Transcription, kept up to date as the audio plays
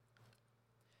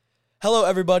Hello,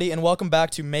 everybody, and welcome back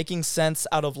to Making Sense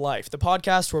Out of Life, the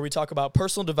podcast where we talk about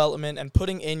personal development and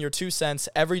putting in your 2 cents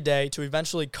every day to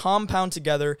eventually compound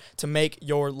together to make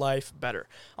your life better.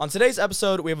 On today's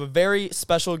episode, we have a very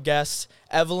special guest,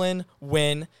 Evelyn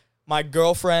Nguyen, my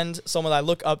girlfriend, someone I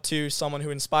look up to, someone who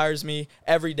inspires me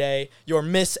every day. Your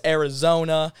Miss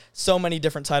Arizona, so many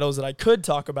different titles that I could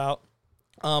talk about,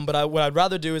 but what I'd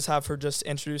rather do is have her just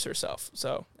introduce herself.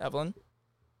 So, Evelyn?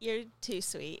 You're too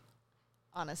sweet.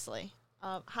 Honestly.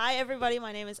 Hi, everybody.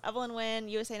 My name is Evelyn Nguyen,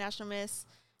 USA National Miss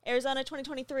Arizona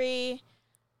 2023,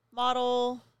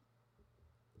 model,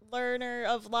 learner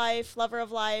of life, lover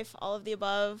of life, all of the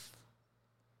above.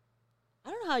 I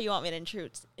don't know how you want me to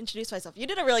introduce myself. You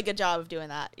did a really good job of doing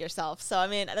that yourself. So, I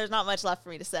mean, there's not much left for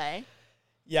me to say.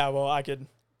 Yeah, well, I could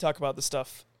talk about the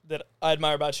stuff that I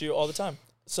admire about you all the time.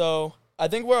 So, I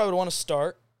think where I would want to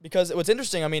start, because what's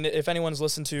interesting, I mean, if anyone's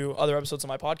listened to other episodes of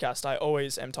my podcast, I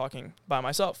always am talking by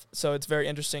myself. So it's very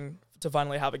interesting to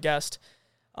finally have a guest,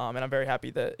 and I'm very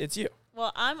happy that it's you.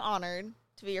 Well, I'm honored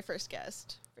to be your first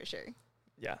guest, for sure.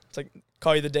 Yeah, it's like,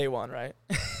 call you the day one, right?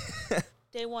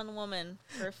 Day one woman,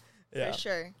 for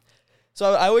sure.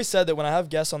 So I always said that when I have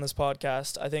guests on this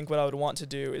podcast, I think what I would want to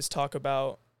do is talk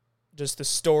about just the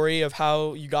story of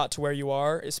how you got to where you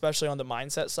are, especially on the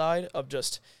mindset side of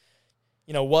just,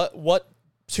 you know, what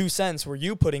 2 cents were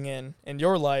you putting in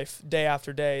your life day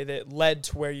after day that led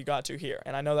to where you got to here?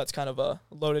 And I know that's kind of a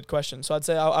loaded question. So I'd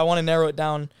say I want to narrow it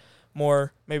down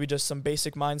more, maybe just some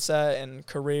basic mindset and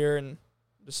career and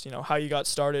just, you know, how you got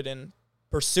started in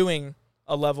pursuing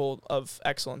a level of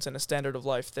excellence and a standard of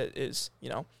life that is, you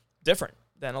know, different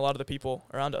than a lot of the people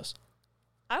around us.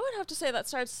 I would have to say that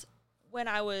starts when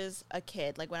I was a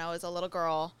kid, like when I was a little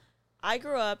girl. I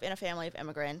grew up in a family of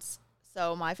immigrants.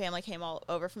 So my family came all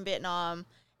over from Vietnam.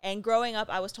 And growing up,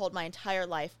 I was told my entire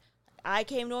life, I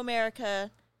came to America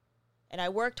and I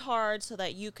worked hard so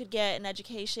that you could get an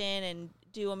education and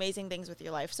do amazing things with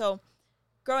your life. So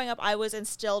growing up, I was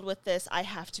instilled with this, I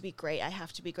have to be great, I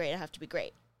have to be great, I have to be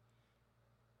great.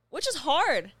 Which is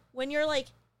hard when you're like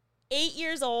 8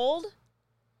 years old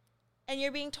and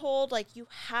you're being told like, you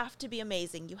have to be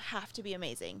amazing, you have to be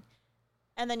amazing.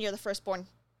 And then you're the firstborn,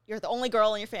 you're the only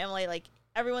girl in your family, like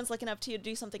everyone's looking up to you to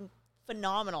do something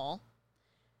phenomenal.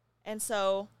 And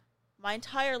so my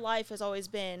entire life has always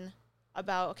been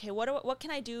about, okay, what can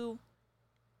I do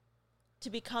to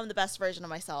become the best version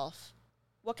of myself?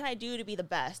 What can I do to be the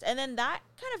best? And then that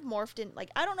kind of morphed in,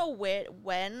 like, I don't know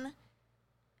when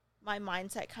my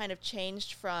mindset kind of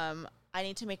changed from I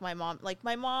need to make my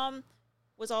mom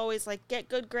was always like, get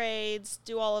good grades,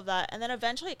 do all of that. And then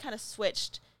eventually it kind of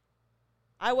switched.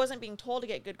 I wasn't being told to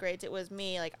get good grades. It was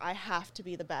me, like, I have to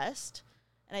be the best.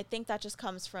 And I think that just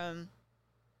comes from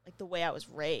like the way I was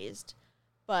raised.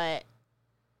 But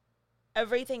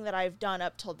everything that I've done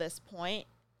up till this point,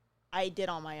 I did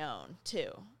on my own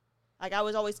too. Like I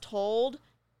was always told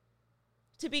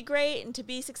to be great and to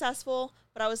be successful,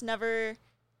 but I was never,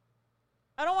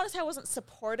 I don't want to say I wasn't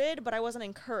supported, but I wasn't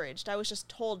encouraged. I was just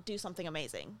told do something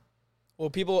amazing. Well,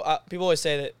 people always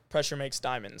say that pressure makes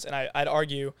diamonds, and I'd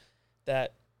argue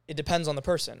that it depends on the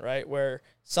person, right? Where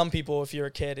some people, if you're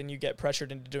a kid and you get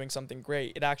pressured into doing something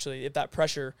great, it actually, if that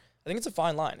pressure, I think it's a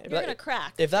fine line. You're going to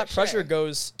crack. If that pressure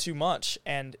goes too much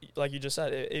and, like you just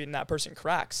said, and that person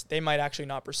cracks, they might actually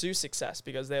not pursue success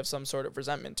because they have some sort of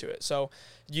resentment to it. So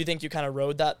do you think you kind of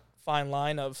rode that fine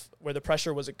line of where the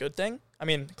pressure was a good thing? I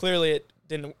mean, clearly it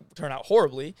didn't turn out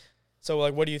horribly. So,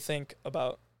 like, what do you think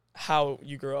about how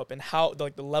you grew up and how,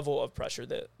 like, the level of pressure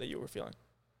that you were feeling?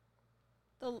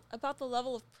 About the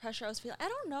level of pressure I was feeling, I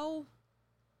don't know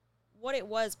what it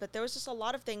was, but there was just a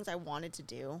lot of things I wanted to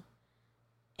do.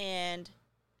 And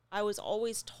I was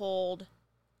always told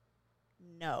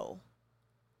no.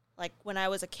 Like when I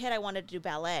was a kid, I wanted to do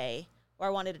ballet, or I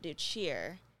wanted to do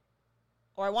cheer,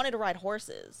 or I wanted to ride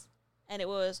horses. And it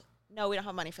was, no, we don't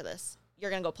have money for this. You're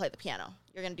going to go play the piano.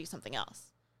 You're going to do something else.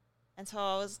 And so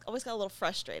I always got a little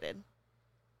frustrated.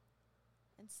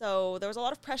 And so there was a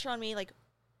lot of pressure on me, like,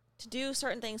 to do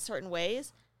certain things certain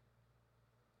ways.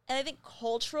 And I think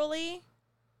culturally,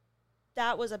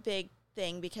 that was a big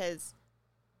thing because,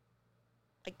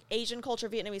 like, Asian culture,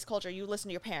 Vietnamese culture, you listen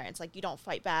to your parents. Like, you don't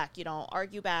fight back. You don't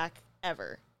argue back,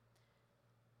 ever.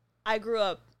 I grew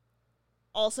up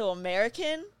also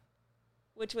American,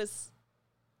 which was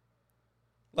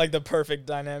like the perfect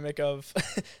dynamic of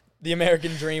the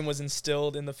American dream was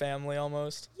instilled in the family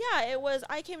almost. Yeah, it was,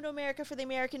 I came to America for the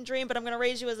American dream, but I'm going to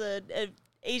raise you as a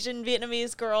Asian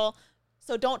Vietnamese girl.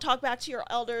 So don't talk back to your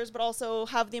elders, but also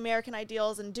have the American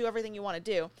ideals and do everything you want to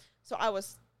do. So it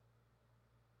was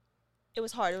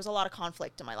hard. It was a lot of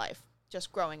conflict in my life,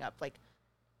 just growing up, like,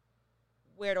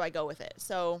 where do I go with it?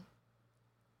 So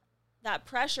that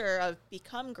pressure of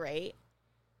become great,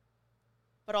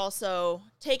 but also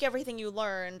take everything you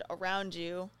learned around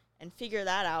you and figure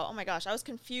that out. Oh my gosh, I was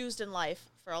confused in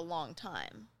life for a long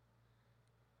time.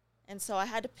 And so I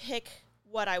had to pick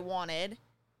what I wanted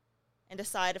and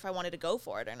decide if I wanted to go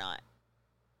for it or not.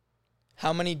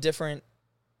 How many different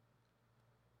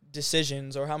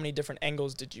decisions or how many different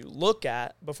angles did you look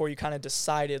at before you kind of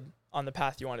decided on the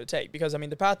path you wanted to take? Because, I mean,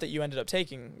 the path that you ended up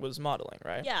taking was modeling,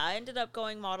 right? Yeah, I ended up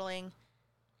going modeling.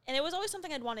 And it was always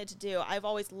something I'd wanted to do. I've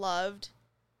always loved,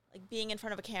 like, being in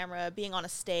front of a camera, being on a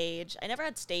stage. I never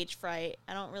had stage fright.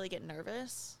 I don't really get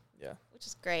nervous. Yeah. Which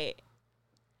is great.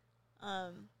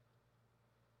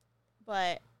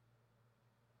 But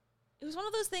it was one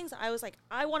of those things I was like,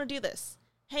 I want to do this.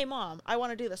 Hey, Mom, I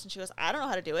want to do this. And she goes, I don't know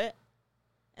how to do it.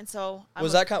 And so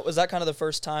was that kind of the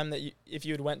first time that if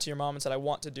you had went to your mom and said, I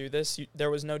want to do this,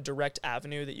 there was no direct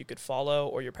avenue that you could follow,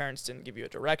 or your parents didn't give you a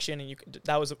direction, and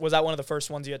was that one of the first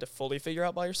ones you had to fully figure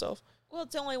out by yourself? Well,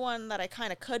 it's the only one that I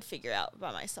kind of could figure out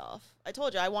by myself. I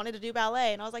told you I wanted to do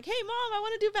ballet, and I was like, hey, Mom, I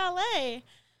want to do ballet.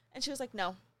 And she was like,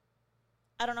 no,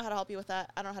 I don't know how to help you with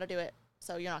that. I don't know how to do it,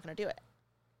 so you're not going to do it.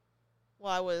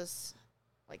 Well, I was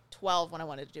like 12 when I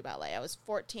wanted to do ballet. I was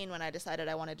 14 when I decided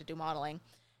I wanted to do modeling.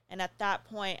 And at that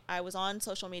point, I was on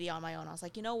social media on my own. I was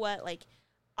like, you know what? Like,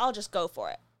 I'll just go for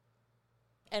it.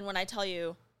 And when I tell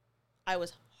you I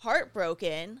was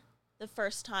heartbroken the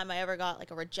first time I ever got, like,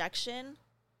 a rejection,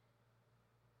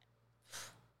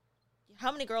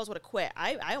 how many girls would have quit?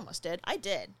 I almost did. I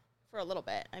did for a little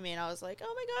bit. I mean, I was like,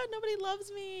 oh, my God, nobody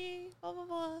loves me, blah, blah,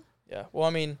 blah. Yeah. Well,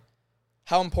 I mean,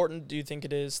 how important do you think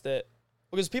it is that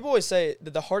 – because people always say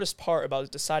that the hardest part about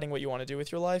deciding what you want to do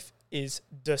with your life is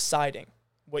deciding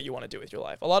what you want to do with your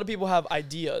life. A lot of people have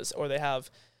ideas, or they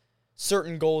have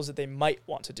certain goals that they might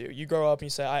want to do. You grow up and you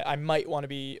say, I might want to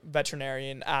be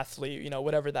veterinarian, athlete,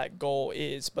 whatever that goal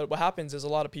is. But what happens is a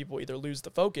lot of people either lose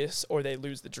the focus or they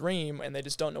lose the dream, and they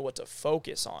just don't know what to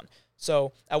focus on.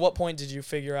 So at what point did you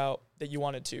figure out that you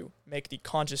wanted to make the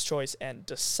conscious choice and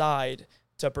decide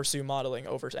to pursue modeling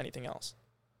over anything else?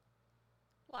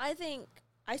 Well, I think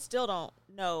I still don't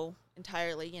know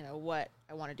entirely, what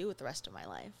I want to do with the rest of my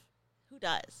life. Who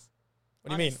does? What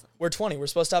do you mean? We're 20. We're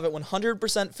supposed to have it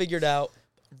 100% figured out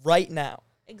right now.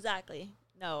 Exactly.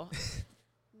 No.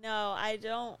 No, I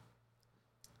don't.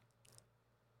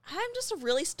 I'm just a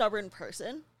really stubborn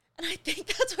person. And I think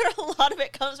that's where a lot of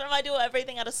it comes from. I do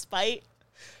everything out of spite.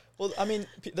 Well, I mean,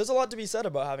 there's a lot to be said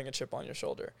about having a chip on your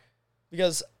shoulder.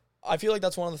 Because I feel like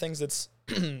that's one of the things that's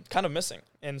kind of missing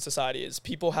in society, is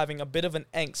people having a bit of an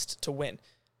angst to win.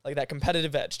 Like that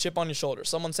competitive edge, chip on your shoulder.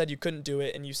 Someone said you couldn't do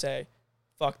it, and you say,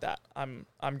 fuck that. I'm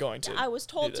going to. I was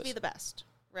told to be the best,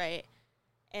 right?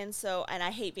 And so, and I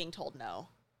hate being told no.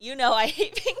 I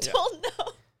hate being told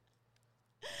no.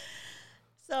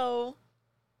 So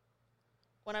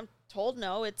when I'm told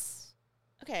no, it's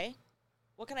okay.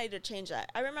 What can I do to change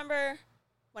that? I remember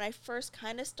when I first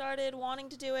kind of started wanting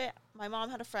to do it, my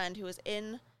mom had a friend who was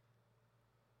in,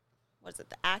 the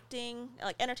acting,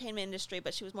 like entertainment industry,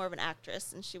 but she was more of an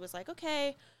actress. And she was like,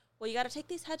 okay, well, you got to take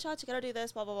these headshots. You got to do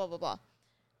this, blah, blah, blah, blah, blah.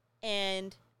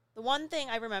 And the one thing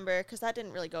I remember, because that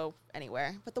didn't really go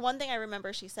anywhere, but the one thing I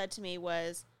remember she said to me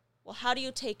was, well, how do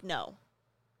you take no?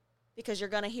 Because you're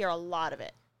going to hear a lot of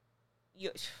it.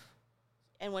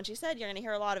 And when she said you're going to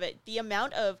hear a lot of it, the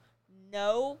amount of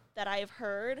no that I have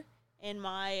heard in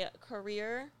my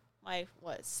career, my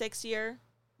 6-year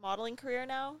modeling career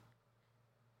now,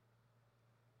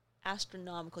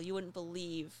 astronomical. You wouldn't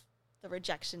believe the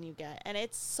rejection you get, and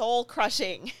it's soul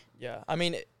crushing. Yeah, I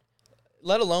mean,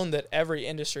 let alone that every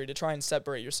industry, to try and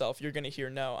separate yourself, you're going to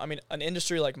hear no. I mean, an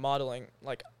industry like modeling,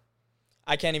 like,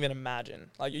 I can't even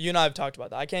imagine. Like, you and I have talked about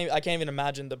that. I can't even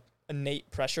imagine the innate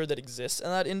pressure that exists in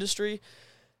that industry.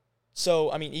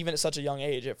 So, I mean, even at such a young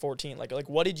age, at 14, like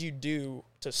what did you do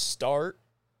to start,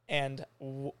 and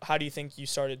how do you think you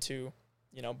started to,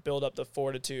 build up the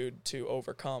fortitude to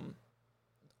overcome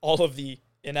all of the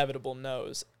inevitable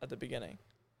no's at the beginning?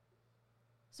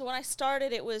 So when I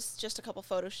started, it was just a couple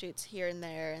photo shoots here and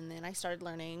there, and then I started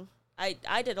learning.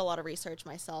 I did a lot of research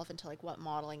myself into, like, what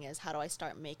modeling is, how do I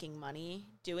start making money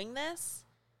doing this,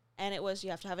 and it was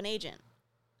you have to have an agent.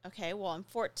 Okay, well, I'm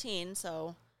 14,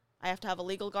 so I have to have a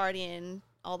legal guardian,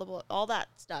 all that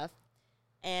stuff,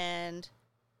 and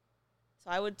so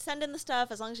I would send in the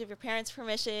stuff as long as you have your parents'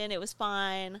 permission. It was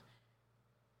fine,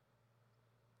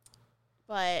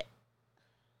 but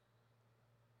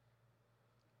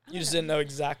you just didn't know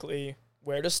exactly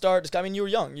where to start. I mean, you were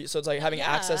young, so it's like having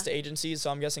access to agencies. So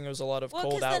I'm guessing it was a lot of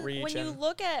cold outreach. When you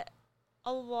look at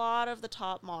a lot of the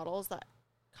top models that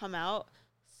come out,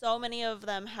 so many of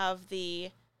them have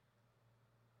they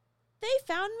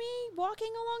found me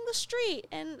walking along the street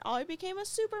and I became a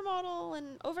supermodel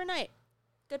and overnight.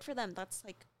 Good for them. That's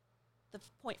like the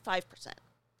 0.5%.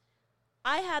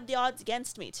 I had the odds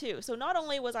against me too. So not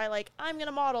only was I like, I'm going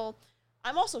to model,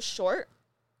 I'm also short.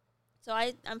 So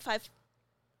I'm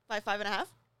 5'5.5".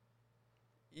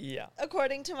 Yeah.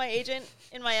 According to my agent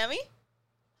in Miami.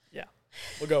 Yeah.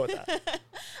 We'll go with that.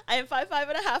 I am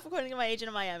 5'5.5" according to my agent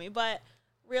in Miami, but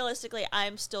realistically,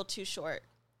 I'm still too short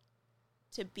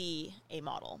to be a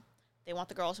model. They want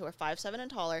the girls who are 5'7" and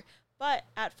taller, but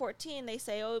at 14, they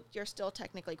say, oh, you're still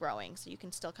technically growing, so you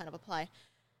can still kind of apply.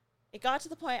 It got to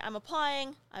the point I'm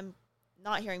applying, I'm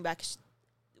not hearing back.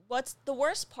 What's the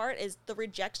worst part is the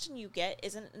rejection you get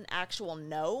isn't an actual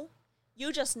no.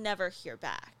 You just never hear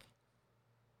back.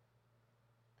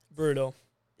 Brutal.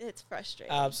 It's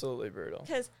frustrating. Absolutely brutal.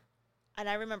 And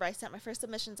I remember I sent my first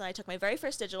submissions and I took my very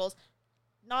first digitals.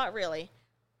 Not really.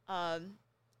 I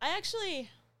actually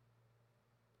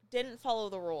didn't follow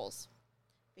the rules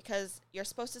because you're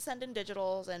supposed to send in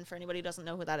digitals, and for anybody who doesn't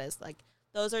know who that is, like,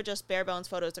 those are just bare bones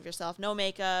photos of yourself. No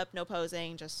makeup, no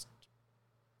posing, just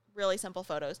really simple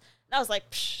photos. And I was like,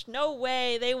 no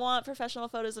way. They want professional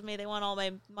photos of me. They want all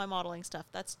my modeling stuff.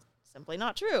 That's simply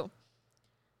not true.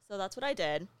 So that's what I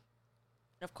did.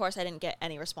 And of course, I didn't get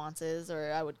any responses,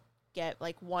 or I would get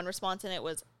like one response and it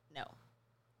was no.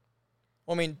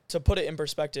 Well, I mean, to put it in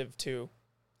perspective too,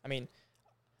 I mean,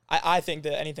 I think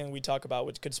that anything we talk about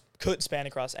which could span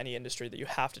across any industry, that you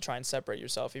have to try and separate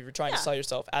yourself. If you're trying to sell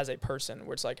yourself as a person,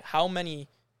 where it's like, how many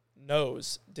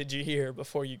no's did you hear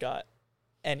before you got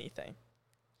anything?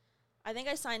 I think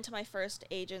I signed to my first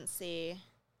agency,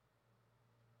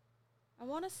 I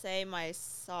want to say my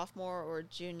sophomore or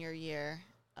junior year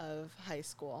of high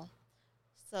school.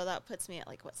 So that puts me at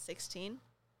 16?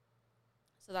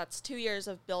 So that's 2 years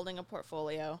of building a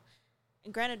portfolio.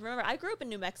 And granted, remember, I grew up in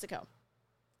New Mexico.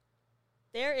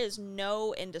 There is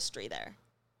no industry there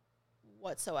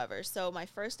whatsoever. So my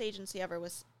first agency ever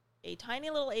was a tiny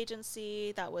little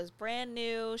agency that was brand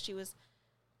new. She was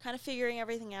kind of figuring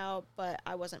everything out, but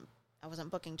I wasn't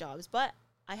booking jobs. But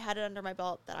I had it under my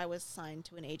belt that I was signed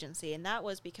to an agency, and that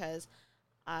was because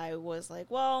I was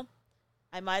like, well,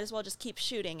 I might as well just keep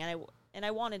shooting, and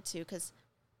I wanted to, because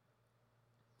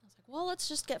I was like, well, let's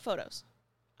just get photos.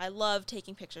 I love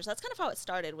taking pictures. That's kind of how it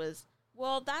started, was,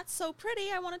 well, that's so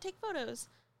pretty, I want to take photos.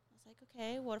 I was like,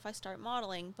 okay, what if I start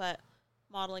modeling? But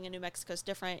modeling in New Mexico is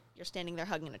different. You're standing there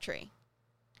hugging a tree.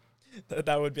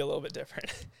 That would be a little bit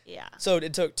different. Yeah. So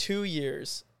it took 2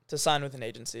 years to sign with an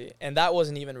agency, and that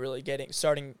wasn't even really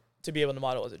starting to be able to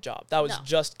model as a job. That was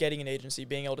just getting an agency,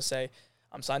 being able to say,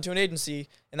 I'm signed to an agency,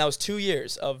 and that was 2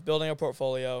 years of building a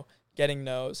portfolio, getting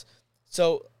no's.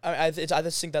 So I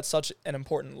just think that's such an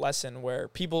important lesson, where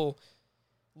people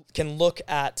can look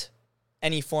at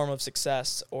any form of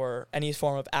success or any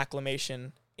form of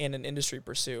acclamation in an industry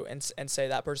pursuit and say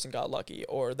that person got lucky,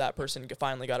 or that person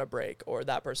finally got a break, or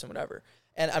that person whatever.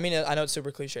 And I mean, I know it's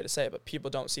super cliche to say, but people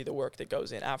don't see the work that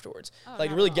goes in afterwards.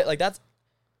 That's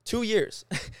 2 years,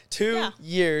 2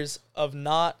 years of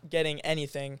not getting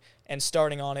anything and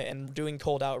starting on it and doing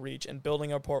cold outreach and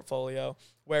building a portfolio.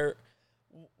 Where,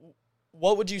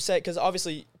 what would you say? Because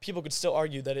obviously people could still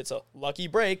argue that it's a lucky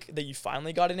break that you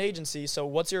finally got an agency. So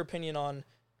what's your opinion on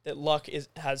that? Luck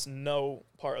has no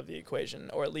part of the equation,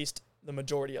 or at least the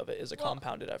majority of it is a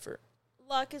compounded effort.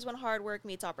 Luck is when hard work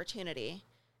meets opportunity.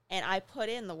 And I put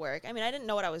in the work. I mean, I didn't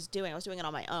know what I was doing. I was doing it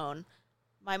on my own.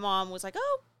 My mom was like,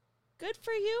 oh, good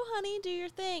for you, honey. Do your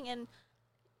thing. And,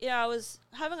 I was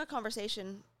having a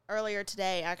conversation earlier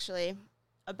today, actually,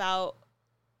 about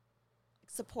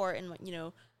support and,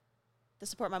 the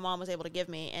support my mom was able to give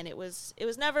me. And it was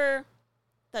never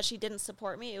that she didn't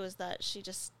support me. It was that she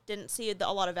just didn't see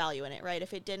a lot of value in it, right?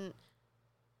 If she didn't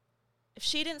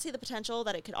see the potential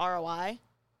that it could ROI,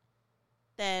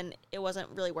 then it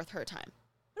wasn't really worth her time.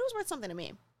 But it was worth something to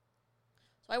me.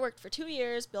 So I worked for 2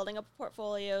 years, building up a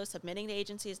portfolio, submitting to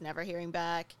agencies, never hearing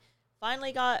back.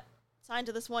 Finally got signed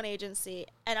to this one agency.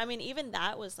 And I mean, even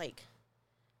that was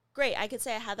great. I could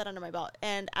say I had that under my belt.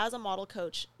 And as a model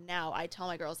coach now, I tell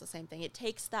my girls the same thing. It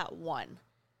takes that one.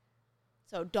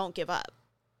 So don't give up,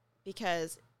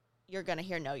 because you're going to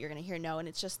hear no. You're going to hear no. And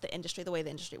it's just the industry, the way the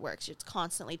industry works. It's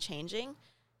constantly changing.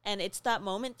 And it's that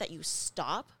moment that you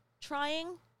stop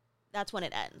trying, that's when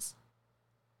it ends.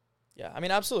 Yeah, I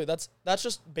mean, absolutely. That's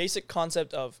just basic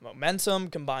concept of momentum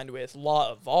combined with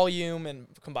law of volume and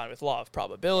combined with law of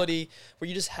probability, where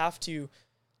you just have to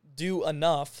do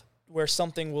enough where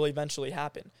something will eventually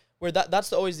happen. where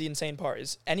that's always the insane part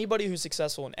is anybody who's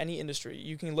successful in any industry,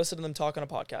 you can listen to them talk on a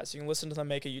podcast, you can listen to them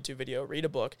make a YouTube video, read a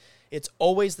book. It's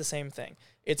always the same thing.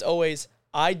 It's always,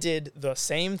 I did the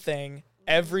same thing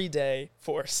every day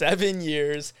for 7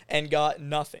 years and got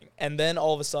nothing. And then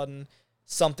all of a sudden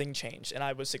something changed and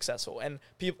I was successful. And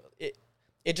people,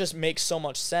 it just makes so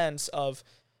much sense of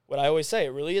what I always say.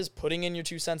 It really is putting in your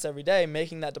 2 cents every day,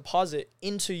 making that deposit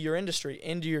into your industry,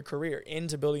 into your career,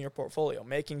 into building your portfolio,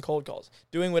 making cold calls,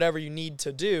 doing whatever you need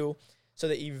to do so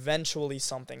that eventually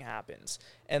something happens.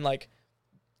 And like,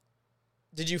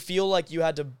 did you feel like you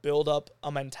had to build up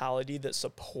a mentality that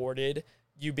supported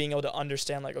you being able to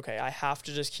understand, like, okay, I have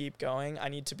to just keep going. I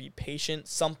need to be patient.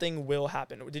 Something will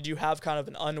happen. Did you have kind of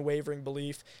an unwavering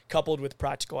belief coupled with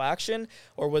practical action,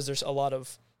 or was there a lot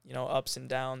of, ups and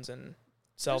downs and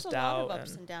self-doubt? There's a lot of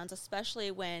ups and downs,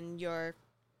 especially when you're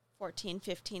 14,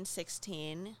 15,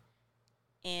 16,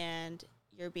 and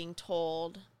you're being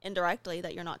told indirectly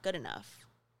that you're not good enough,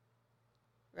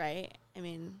 right? I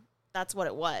mean, that's what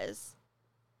it was.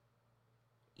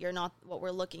 You're not what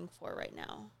we're looking for right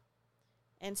now.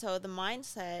 And so the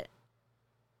mindset,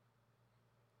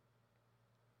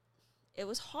 it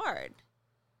was hard.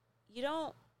 You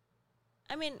don't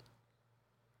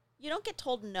get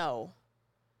told no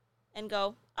and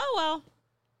go, oh, well.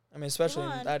 I mean, especially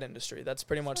in that industry, that's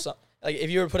pretty much like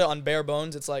if you were to put it on bare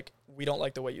bones, it's like, we don't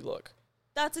like the way you look.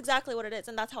 That's exactly what it is.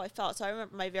 And that's how I felt. So I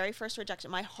remember my very first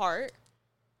rejection, my heart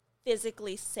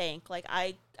physically sank. Like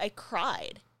I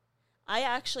cried. I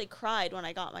actually cried when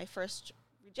I got my first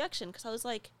rejection because I was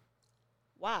like,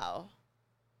 wow,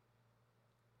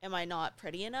 am I not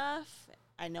pretty enough?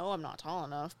 I know I'm not tall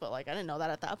enough, but like I didn't know that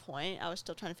at that point. I was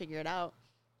still trying to figure it out.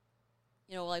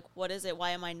 Like, what is it?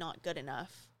 Why am I not good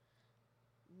enough?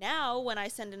 Now, when I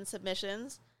send in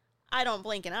submissions, I don't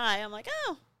blink an eye. I'm like,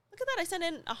 oh, look at that. I send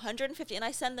in 150, and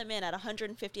I send them in at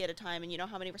 150 at a time. And you know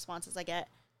how many responses I get?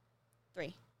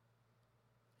 3.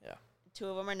 Yeah. 2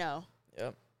 of them are no.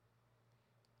 Yep.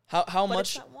 How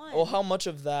much? Well, how much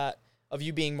of that, of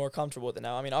you being more comfortable with it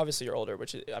now? I mean, obviously you're older,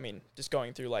 which is, I mean, just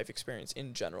going through life experience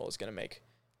in general is going to make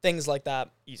things like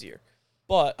that easier.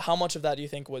 But how much of that do you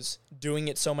think was doing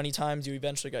it so many times you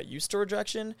eventually got used to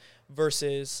rejection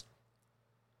versus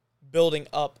building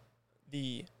up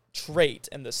the trait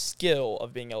and the skill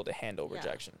of being able to handle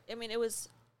rejection? I mean, it was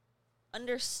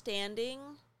understanding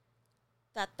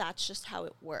that that's just how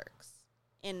it works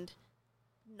and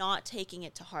not taking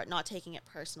it to heart, not taking it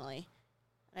personally.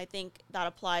 And I think that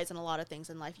applies in a lot of things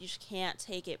in life. You just can't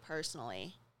take it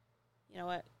personally. You know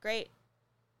what? Great.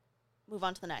 Move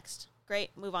on to the next.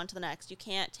 Great. Move on to the next. You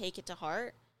can't take it to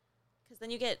heart because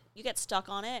then you get stuck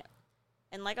on it.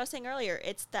 And like I was saying earlier,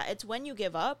 it's when you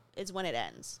give up is when it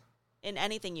ends in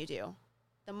anything you do.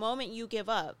 The moment you give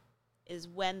up is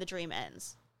when the dream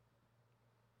ends.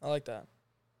 I like that.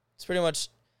 It's pretty much,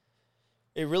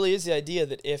 it really is the idea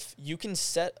that if you can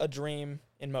set a dream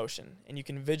in motion and you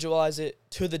can visualize it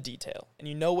to the detail and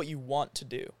you know what you want to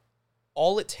do,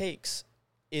 all it takes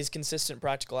is consistent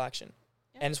practical action.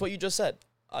 Yeah. And it's what you just said.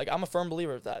 Like, I'm a firm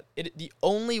believer of that. The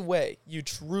only way you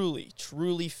truly,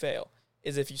 truly fail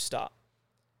is if you stop.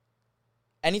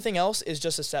 Anything else is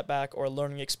just a setback or a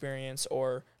learning experience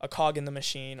or a cog in the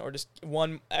machine or just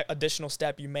one additional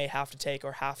step you may have to take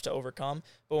or have to overcome.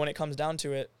 But when it comes down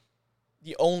to it,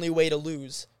 the only way to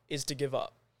lose is to give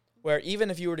up. Where even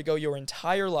if you were to go your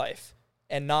entire life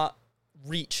and not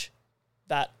reach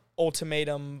that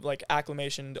ultimatum, like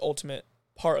acclamation, the ultimate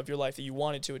part of your life that you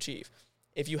wanted to achieve,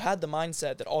 if you had the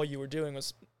mindset that all you were doing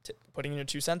was putting in your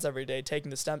 2 cents every day,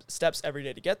 taking the steps every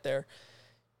day to get there,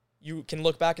 you can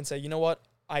look back and say, you know what?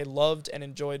 I loved and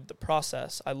enjoyed the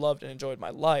process. I loved and enjoyed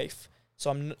my life.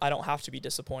 So I don't have to be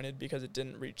disappointed because it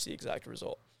didn't reach the exact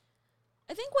result.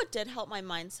 I think what did help my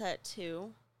mindset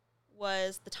too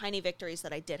was the tiny victories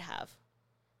that I did have.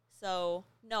 So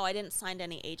no, I didn't sign to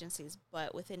any agencies,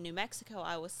 but within New Mexico,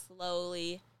 I was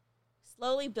slowly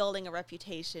building a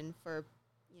reputation for,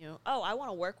 oh, I want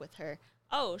to work with her.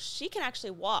 Oh, she can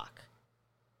actually walk.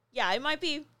 Yeah, I might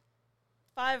be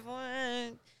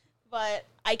 5'1", but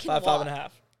I can walk.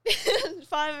 5'5.5".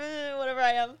 5, whatever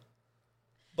I am.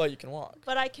 But you can walk.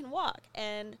 But I can walk,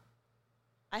 and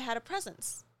I had a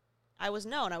presence. I was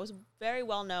known. I was very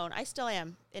well known. I still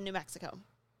am in New Mexico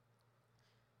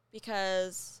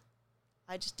because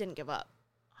I just didn't give up.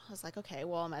 I was like, okay,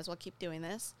 well, I might as well keep doing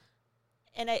this.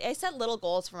 And I set little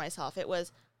goals for myself. It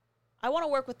was, I want to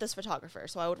work with this photographer.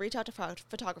 So I would reach out to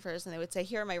photographers, and they would say,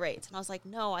 here are my rates. And I was like,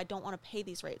 no, I don't want to pay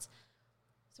these rates.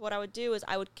 So what I would do is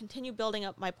I would continue building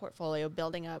up my portfolio,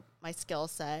 building up my skill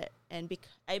set, and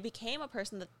I became a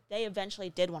person that they eventually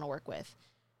did want to work with,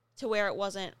 to where it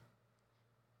wasn't,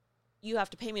 you have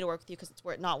to pay me to work with you because it's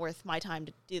not worth my time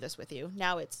to do this with you.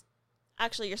 Now it's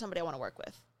actually you're somebody I want to work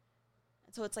with.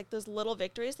 And so it's like those little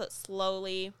victories that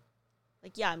slowly,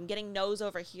 like, yeah, I'm getting no's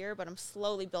over here, but I'm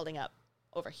slowly building up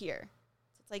over here.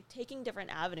 So it's like taking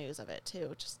different avenues of it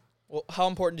too. Well, how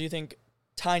important do you think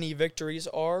tiny victories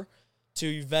are to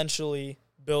eventually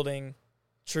building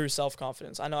true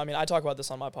self-confidence? I talk about this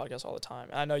on my podcast all the time,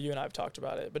 and I know you and I have talked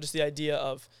about it, but just the idea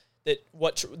of that,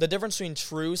 the difference between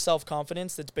true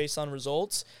self-confidence that's based on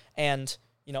results and,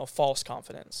 false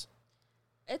confidence.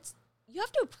 You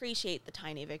have to appreciate the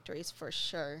tiny victories for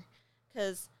sure,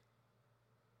 because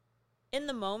in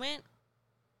the moment,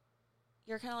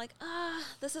 you're kind of like,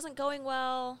 this isn't going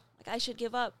well, like I should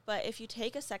give up. But if you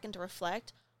take a second to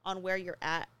reflect on where you're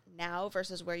at now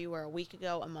versus where you were a week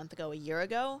ago, a month ago, a year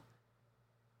ago,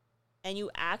 and you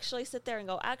actually sit there and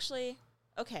go, actually,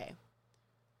 okay,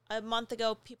 a month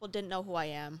ago, people didn't know who I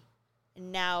am,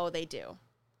 and now they do.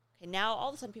 Okay, now all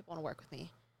of a sudden people want to work with me.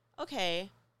 Okay,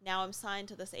 now I'm signed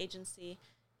to this agency.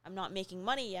 I'm not making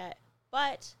money yet,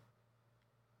 but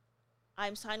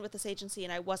I'm signed with this agency,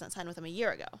 and I wasn't signed with them a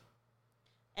year ago.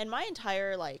 And my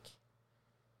entire,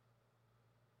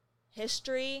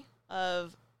 history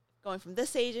of going from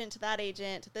this agent to that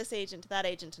agent to this agent to that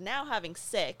agent to now having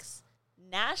 6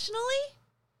 nationally,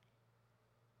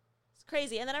 it's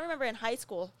crazy. And then I remember in high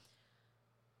school,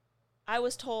 I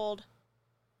was told,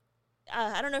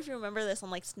 I don't know if you remember this on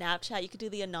Snapchat, you could do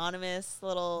the anonymous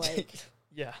little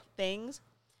yeah, things.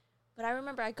 But I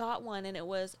remember I got one, and it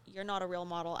was, "You're not a real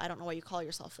model. I don't know why you call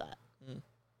yourself that."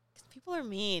 Because people are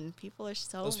mean. People are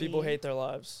so Those people hate their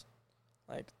lives.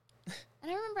 And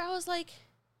I remember I was like,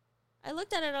 I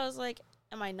looked at it, I was like,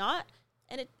 am I not?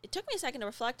 And it took me a second to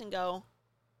reflect and go,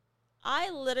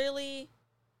 I literally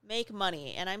make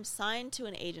money, and I'm signed to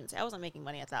an agency. I wasn't making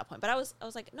money at that point, but I was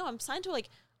like, no, I'm signed to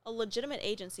a legitimate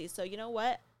agency. So you know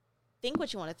what? Think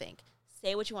what you want to think.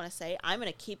 Say what you want to say. I'm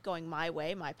going to keep going my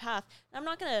way, my path. And I'm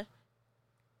not going to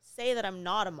say that I'm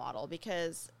not a model,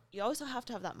 because you also have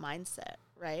to have that mindset,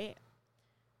 right?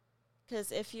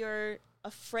 Because if you're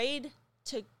afraid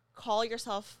to call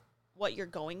yourself what you're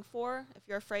going for, if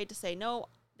you're afraid to say, no,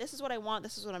 this is what I want,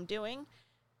 this is what I'm doing,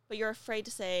 but you're afraid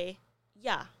to say,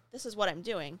 yeah, this is what I'm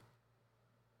doing,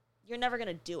 you're never going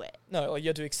to do it. No, you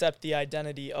have to accept the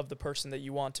identity of the person that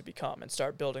you want to become and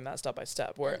start building that step by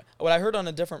step. Where what I heard on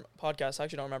a different podcast, I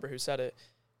actually don't remember who said it,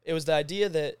 it was the idea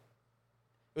that,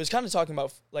 it was kind of talking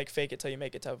about fake it till you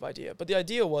make it type of idea. But the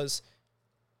idea was,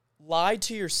 lie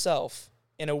to yourself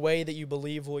in a way that you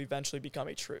believe will eventually become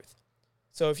a truth.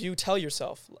 So if you tell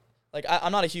yourself,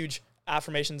 I'm not a huge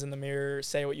affirmations in the mirror,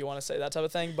 say what you want to say, that type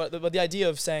of thing. But the idea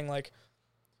of saying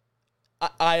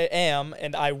I am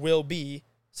and I will be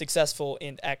successful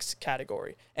in X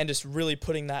category, and just really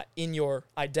putting that in your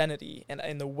identity and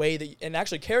in the way that and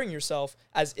actually carrying yourself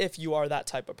as if you are that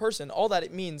type of person. All that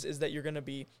it means is that you're going to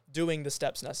be doing the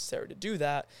steps necessary to do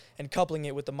that and coupling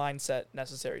it with the mindset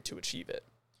necessary to achieve it.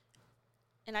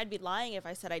 And I'd be lying if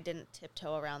I said I didn't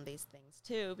tiptoe around these things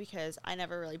too, because I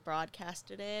never really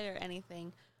broadcasted it or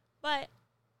anything. But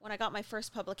when I got my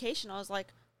first publication, I was like,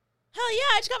 hell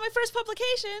yeah, I just got my first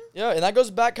publication. Yeah, and that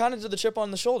goes back kind of to the chip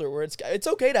on the shoulder, where it's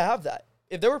okay to have that.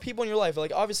 If there were people in your life,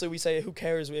 obviously we say, who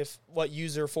cares if what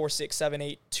user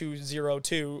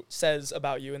 4678202 says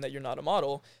about you and that you're not a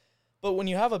model. But when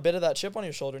you have a bit of that chip on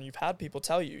your shoulder and you've had people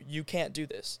tell you, you can't do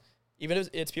this, even if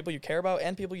it's people you care about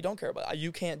and people you don't care about,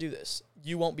 you can't do this.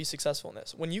 You won't be successful in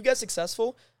this. When you get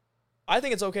successful, I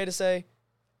think it's okay to say,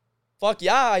 fuck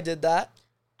yeah, I did that.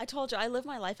 I told you, I live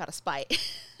my life out of spite.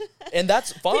 And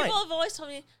that's fine. People have always told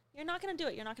me, you're not going to do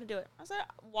it. You're not going to do it. I was like,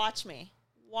 watch me.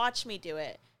 Watch me do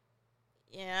it.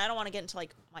 Yeah, I don't want to get into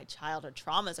my childhood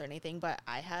traumas or anything, but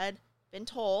I had been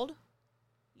told,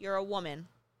 you're a woman.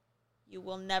 You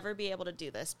will never be able to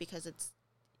do this because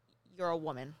you're a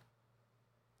woman.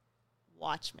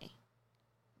 Watch me.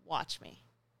 Watch me.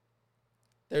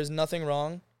 There's nothing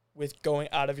wrong with going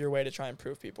out of your way to try and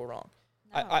prove people wrong.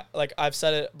 No. I've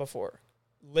said it before.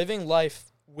 Living life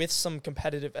with some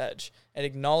competitive edge and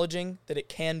acknowledging that it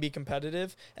can be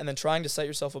competitive and then trying to set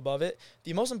yourself above it.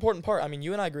 The most important part,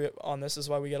 you and I agree on this, is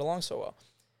why we get along so well,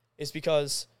 is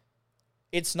because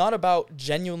it's not about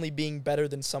genuinely being better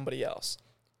than somebody else.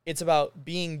 It's about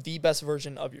being the best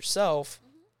version of yourself.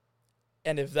 Mm-hmm.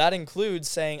 And if that includes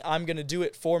saying, I'm going to do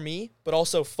it for me, but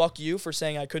also fuck you for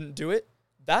saying I couldn't do it,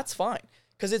 that's fine.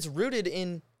 Because it's rooted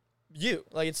in you.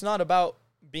 It's not about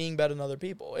being better than other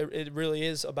people. It really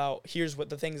is about, here's what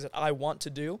the things that I want to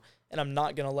do, and I'm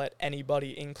not going to let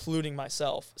anybody, including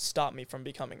myself, stop me from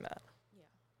becoming that. Yeah.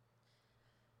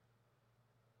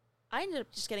 I ended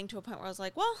up just getting to a point where I was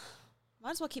like, well,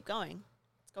 might as well keep going.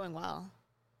 It's going well.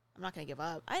 I'm not going to give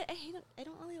up. I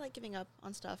don't really like giving up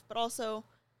on stuff, but also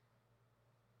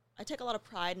I take a lot of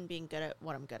pride in being good at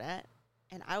what I'm good at.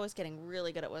 And I was getting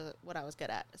really good at what I was good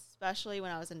at, especially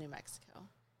when I was in New Mexico.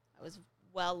 I was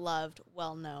well-loved,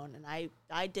 well-known, and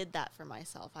I did that for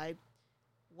myself. I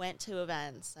went to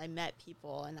events, I met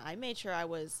people, and I made sure I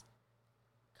was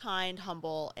kind,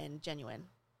 humble, and genuine.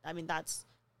 I mean, that's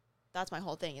my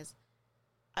whole thing is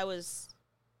I was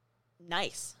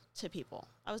nice to people.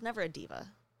 I was never a diva,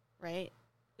 right?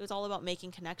 It was all about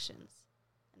making connections,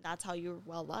 and that's how you're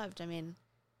well-loved. I mean,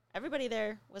 everybody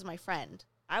there was my friend.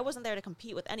 I wasn't there to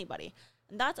compete with anybody.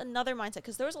 And that's another mindset,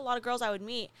 because there was a lot of girls I would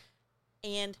meet,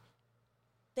 and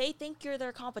they think you're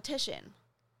their competition.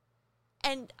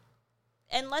 And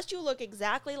unless you look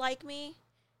exactly like me,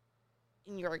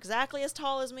 and you're exactly as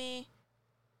tall as me,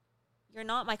 you're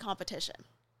not my competition.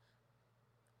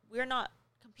 We're not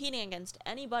competing against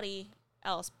anybody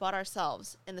else but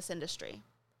ourselves in this industry.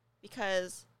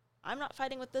 Because I'm not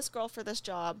fighting with this girl for this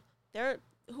job.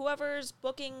 Whoever's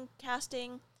booking,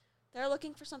 casting, they're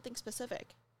looking for something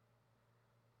specific.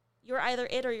 You're either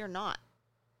it or you're not.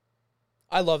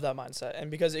 I love that mindset,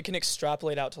 and because it can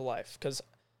extrapolate out to life. Because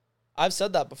I've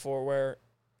said that before, where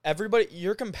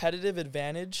your competitive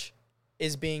advantage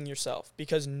is being yourself,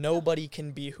 because nobody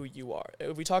can be who you are.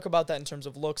 If we talk about that in terms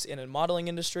of looks in a modeling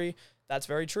industry, that's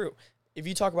very true. If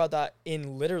you talk about that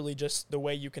in literally just the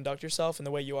way you conduct yourself and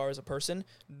the way you are as a person,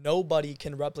 nobody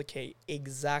can replicate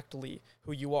exactly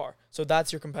who you are. So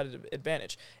that's your competitive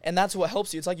advantage. And that's what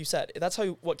helps you. It's like you said,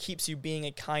 what keeps you being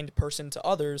a kind person to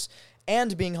others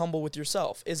and being humble with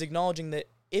yourself, is acknowledging that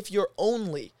if you're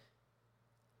only,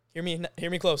 hear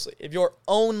me closely, if your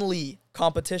only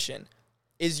competition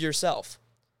is yourself,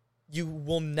 you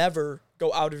will never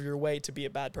go out of your way to be a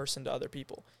bad person to other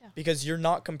people, because you're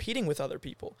not competing with other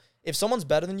people. If someone's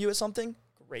better than you at something,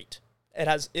 great.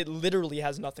 It literally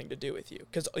has nothing to do with you,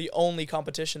 because the only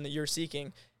competition that you're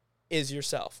seeking is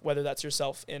yourself, whether that's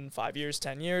yourself in 5 years,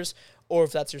 10 years, or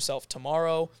if that's yourself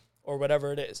tomorrow or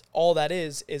whatever it is. All that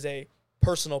is a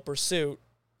personal pursuit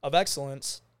of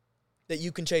excellence that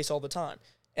you can chase all the time.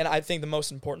 And I think the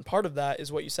most important part of that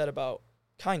is what you said about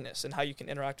kindness and how you can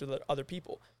interact with other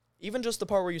people. Even just the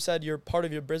part where you said part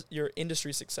of your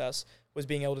industry success was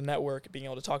being able to network, being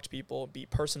able to talk to people, be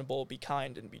personable, be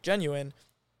kind, and be genuine.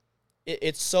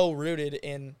 It's so rooted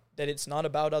in that it's not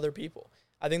about other people.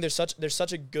 I think there's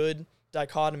such a good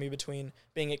dichotomy between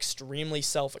being extremely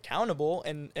self-accountable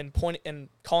and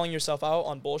calling yourself out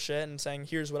on bullshit and saying,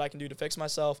 here's what I can do to fix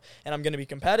myself, and I'm going to be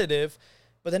competitive,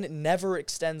 but then it never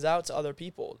extends out to other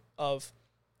people of,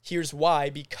 here's why,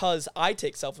 because I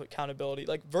take self-accountability.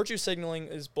 Like, virtue signaling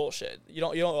is bullshit. You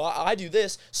don't, I do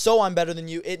this, so I'm better than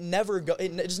you. It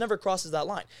just never crosses that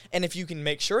line. And if you can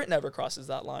make sure it never crosses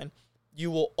that line, you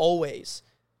will always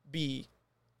be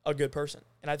a good person.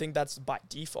 And I think that's by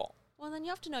default. Well, then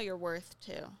you have to know your worth,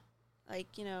 too. Like,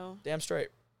 Damn straight.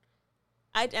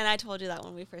 I told you that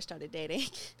when we first started dating.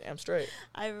 Damn straight.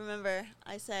 I remember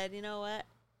I said, you know what?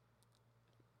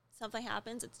 Something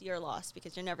happens, it's your loss,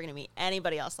 because you're never going to meet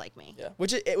anybody else like me. Yeah,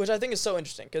 which I think is so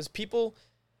interesting, because people,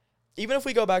 even if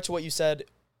we go back to what you said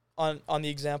on the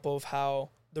example of how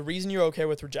the reason you're okay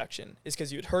with rejection is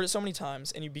because you had heard it so many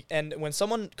times, and when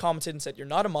someone commented and said you're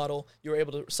not a model, you were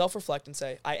able to self-reflect and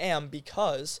say, I am,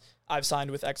 because I've signed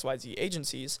with XYZ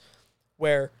agencies,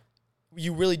 where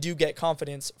you really do get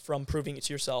confidence from proving it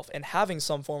to yourself and having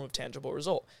some form of tangible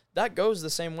result. That goes the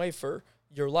same way for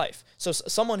your life. So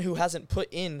someone who hasn't put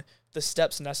in the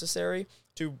steps necessary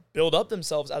to build up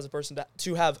themselves as a person,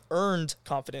 to have earned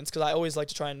confidence, because I always like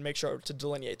to try and make sure to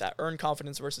delineate that, earned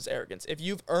confidence versus arrogance. If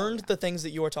you've earned the things that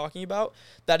you are talking about,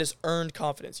 that is earned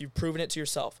confidence. You've proven it to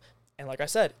yourself. And like I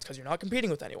said, it's because you're not competing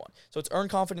with anyone. So it's earned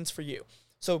confidence for you.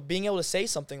 So being able to say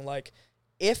something like,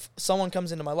 if someone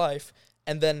comes into my life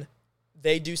and then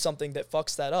they do something that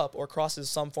fucks that up or crosses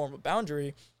some form of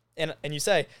boundary, and you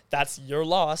say, that's your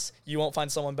loss, you won't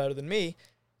find someone better than me,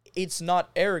 it's not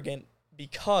arrogant,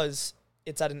 because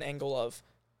it's at an angle of,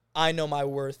 I know my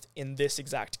worth in this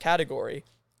exact category.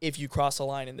 If you cross a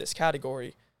line in this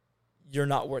category, you're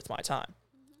not worth my time.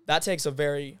 Mm-hmm. That takes a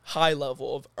very high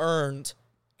level of earned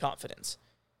confidence.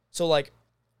 So, like,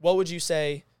 what would you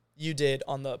say you did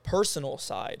on the personal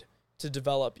side to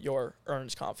develop your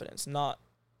earned confidence, not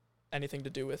anything to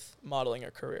do with modeling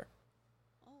or career?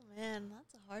 Oh, man,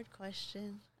 that's a hard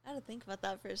question. I had to think about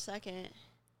that for a second.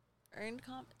 Earned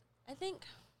confidence. I think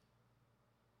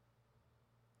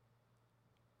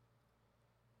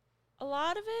a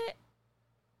lot of it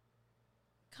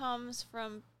comes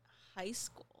from high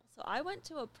school. So I went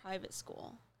to a private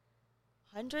school.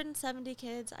 170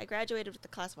 kids. I graduated with the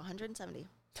class of 170.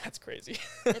 That's crazy.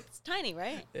 It's tiny,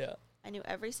 right? Yeah. I knew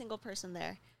every single person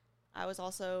there. I was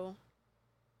also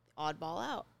the oddball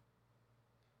out.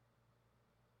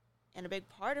 And a big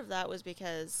part of that was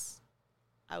because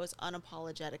I was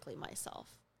unapologetically myself.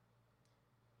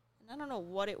 And I don't know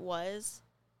what it was,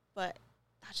 but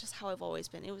that's just how I've always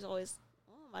been. It was always,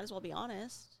 might as well be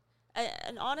honest.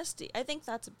 And honesty, I think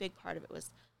that's a big part of it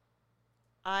was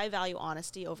I value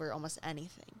honesty over almost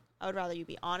anything. I would rather you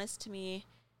be honest to me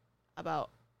about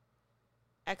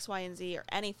X, Y, and Z or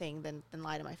anything than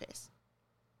lie to my face.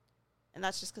 And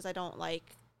that's just because I don't like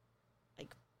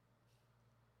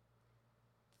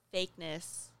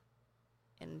fakeness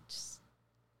and just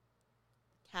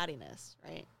cattiness,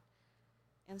 right?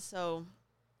 And so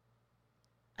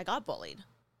I got bullied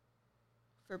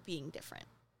for being different.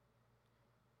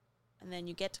 And then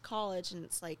you get to college and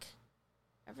it's like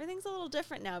everything's a little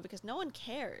different now because no one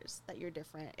cares that you're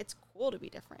different. It's cool to be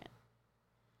different.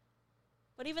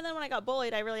 But even then when I got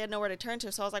bullied, I really had nowhere to turn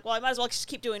to. So I was like, well, I might as well just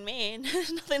keep doing me and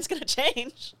nothing's going to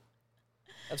change.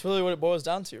 That's really what it boils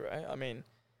down to, right? I mean,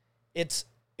 it's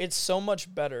so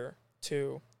much better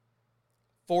to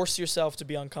force yourself to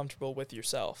be uncomfortable with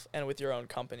yourself and with your own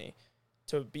company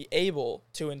to be able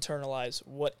to internalize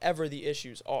whatever the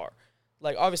issues are.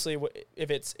 Like, obviously,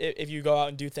 if you go out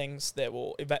and do things that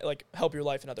will like help your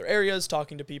life in other areas,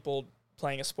 talking to people,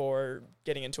 playing a sport,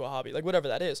 getting into a hobby, like whatever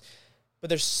that is. But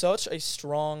there's such a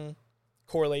strong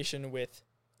correlation with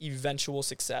eventual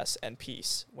success and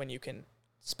peace when you can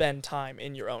spend time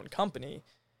in your own company,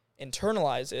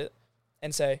 internalize it,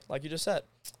 and say, like you just said,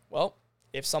 well,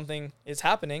 if something is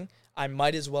happening, I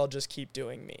might as well just keep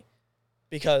doing me.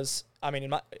 Because, I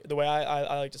mean, the way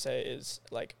I like to say it is,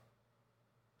 like,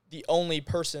 the only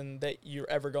person that you're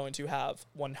ever going to have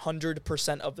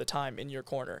 100% of the time in your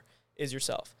corner is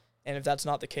yourself. And if that's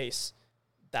not the case,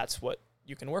 that's what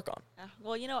you can work on.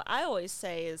 Well, I always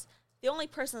say is the only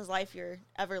person's life you're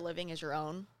ever living is your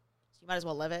own. So you might as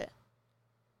well live it.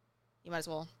 You might as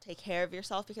well take care of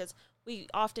yourself because we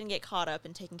often get caught up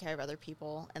in taking care of other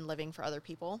people and living for other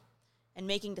people and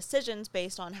making decisions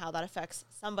based on how that affects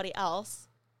somebody else,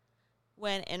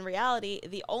 when in reality,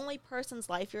 the only person's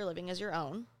life you're living is your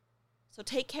own. So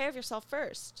take care of yourself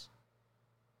first.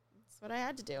 That's what I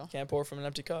had to do. Can't pour from an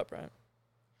empty cup, right?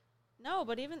 No,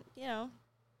 but even,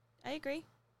 I agree.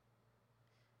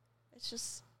 It's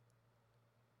just,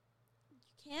 you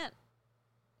can't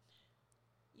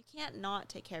not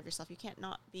take care of yourself. You can't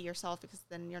not be yourself because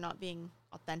then you're not being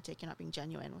authentic. You're not being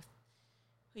genuine with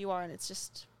who you are. And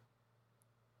it's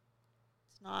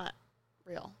not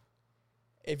real.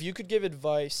 If you could give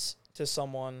advice to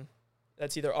someone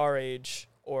that's either our age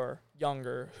or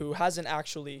younger who hasn't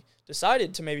actually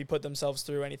decided to maybe put themselves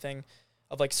through anything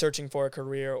of like searching for a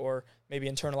career or maybe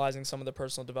internalizing some of the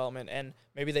personal development, and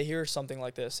maybe they hear something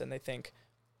like this and they think,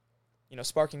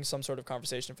 sparking some sort of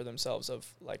conversation for themselves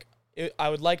of like, I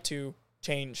would like to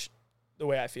change the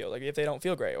way I feel. Like if they don't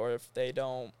feel great or if they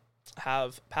don't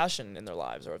have passion in their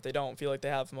lives or if they don't feel like they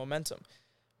have momentum,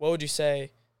 what would you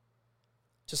say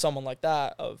to someone like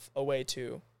that of a way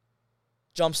to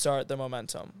jumpstart their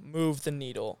momentum, move the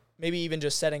needle, maybe even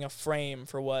just setting a frame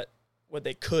for what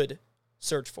they could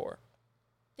search for?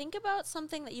 Think about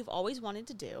something that you've always wanted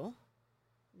to do.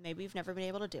 Maybe you've never been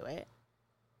able to do it.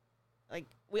 Like,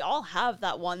 we all have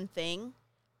that one thing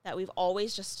that we've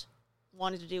always just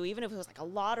wanted to do, even if it was like a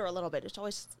lot or a little bit. It's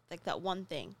always like that one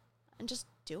thing. And just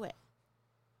do it.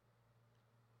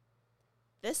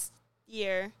 This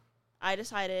year, I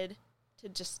decided to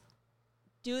just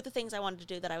do the things I wanted to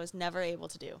do that I was never able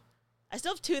to do. I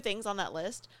still have 2 things on that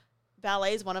list.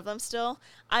 Ballet is one of them still.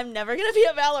 I'm never going to be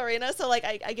a ballerina, so like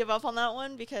I give up on that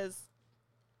one because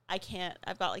I can't.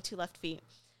 I've got like 2 left feet.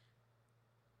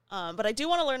 But I do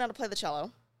want to learn how to play the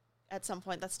cello at some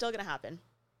point. That's still going to happen.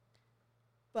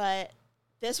 But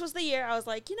this was the year I was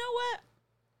like, you know what?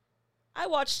 I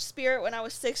watched Spirit when I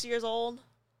was 6 years old.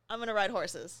 I'm going to ride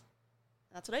horses.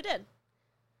 And that's what I did.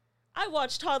 I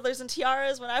watched Toddlers and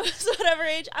Tiaras when I was whatever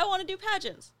age. I want to do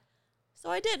pageants. So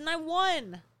I did, and I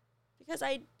won. Because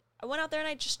I went out there and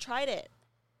I just tried it.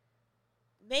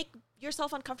 Make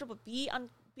yourself uncomfortable.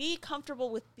 Be comfortable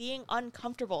with being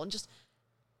uncomfortable and just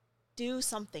do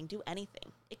something. Do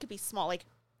anything. It could be small, like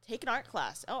take an art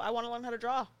class. Oh, I want to learn how to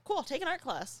draw. Cool, take an art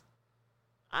class.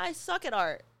 I suck at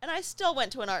art, and I still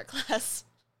went to an art class.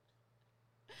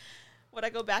 Would I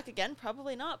go back again?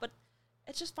 Probably not, but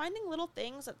it's just finding little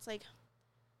things that's like,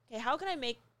 okay, how can I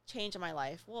make change in my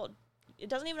life? Well, it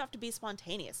doesn't even have to be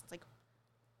spontaneous. It's like,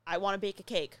 I want to bake a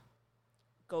cake.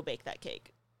 Go bake that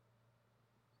cake.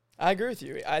 I agree with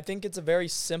you. I think it's a very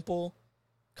simple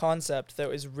concept that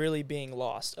is really being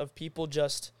lost, of people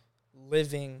just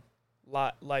living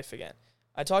life again.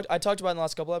 I talked about in the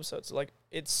last couple episodes, like,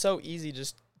 it's so easy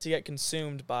just to get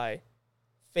consumed by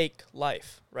fake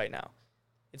life right now.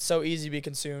 It's so easy to be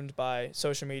consumed by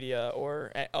social media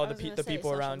or the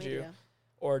people around you,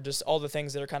 or just all the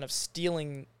things that are kind of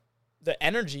stealing the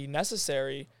energy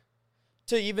necessary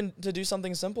to do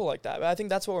something simple like that. But I think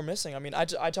that's what we're missing. I mean, I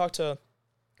talked to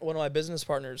one of my business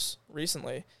partners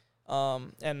recently,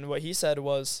 and what he said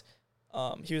was,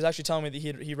 he was actually telling me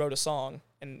that he wrote a song,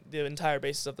 and the entire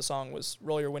basis of the song was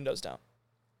roll your windows down.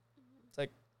 It's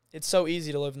like, it's so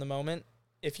easy to live in the moment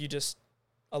if you just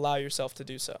allow yourself to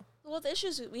do so. Well, the issue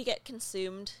is we get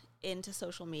consumed into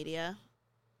social media,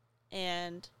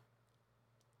 and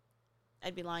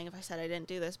I'd be lying if I said I didn't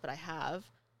do this, but I have.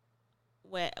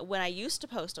 When I used to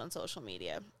post on social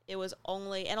media, it was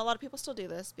only, and a lot of people still do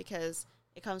this because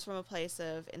it comes from a place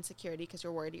of insecurity because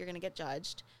you're worried you're going to get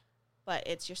judged,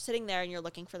 but you're sitting there and you're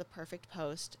looking for the perfect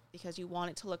post because you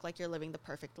want it to look like you're living the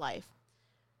perfect life.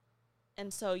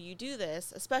 And so you do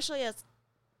this, especially as,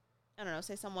 I don't know,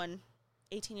 say someone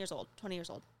 18 years old, 20 years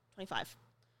old, 25.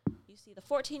 You see the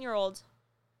 14-year-olds,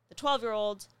 the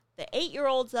 12-year-olds, the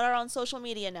 8-year-olds that are on social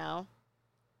media now.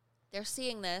 They're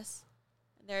seeing this,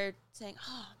 and they're saying,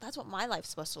 oh, that's what my life's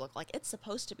supposed to look like. It's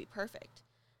supposed to be perfect.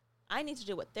 I need to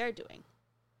do what they're doing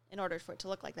in order for it to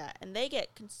look like that. And they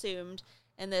get consumed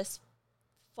in this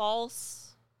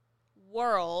false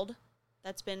world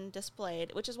that's been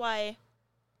displayed, which is why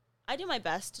I do my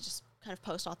best to just kind of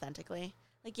post authentically.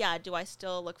 Like, yeah, do I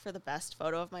still look for the best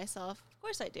photo of myself? Of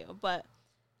course I do, but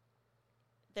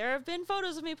there have been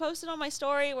photos of me posted on my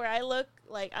story where I look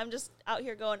like I'm just out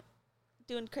here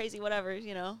doing crazy whatever,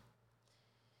 you know?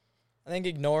 I think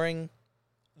ignoring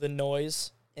the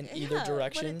noise in either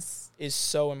direction is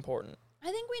so important.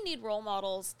 I think we need role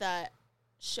models that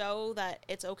show that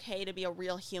it's okay to be a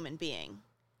real human being.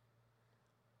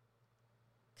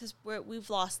 Because we've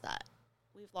lost that.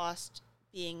 We've lost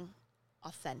being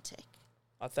authentic.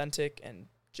 Authentic and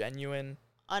genuine.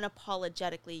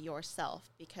 Unapologetically yourself,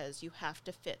 because you have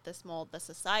to fit this mold. The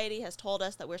society has told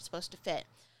us that we're supposed to fit.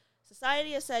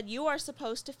 Society has said you are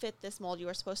supposed to fit this mold. You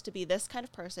are supposed to be this kind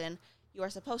of person. You are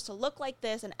supposed to look like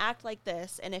this and act like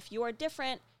this. And if you are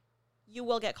different, you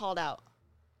will get called out.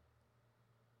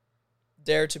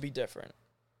 Dare to be different.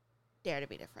 Dare to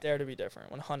be different. Dare to be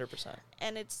different, 100%.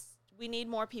 And we need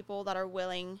more people that are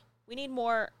willing. We need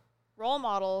more role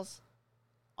models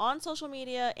on social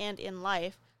media and in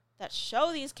life that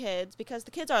show these kids, because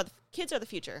the kids are the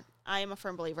future. I am a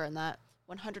firm believer in that,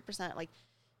 100%. Like,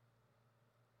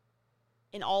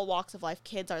 in all walks of life,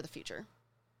 kids are the future.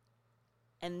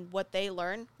 And what they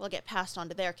learn will get passed on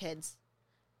to their kids.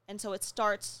 And so it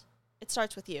starts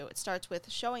with you. It starts with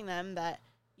showing them that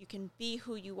you can be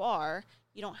who you are.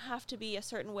 You don't have to be a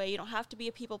certain way. You don't have to be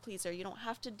a people pleaser. You don't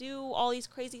have to do all these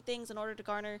crazy things in order to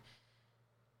garner,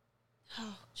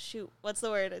 oh, shoot, what's the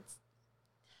word? It's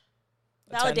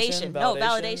validation. No,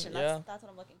 validation. That's what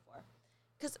I'm looking for.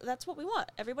 Because that's what we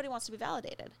want. Everybody wants to be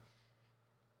validated.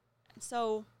 And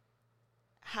so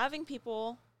having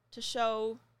people to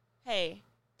show, hey,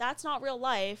 that's not real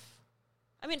life.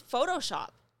 I mean, Photoshop.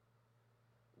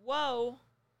 Whoa.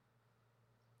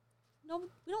 No,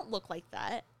 we don't look like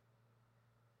that.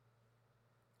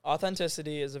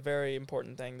 Authenticity is a very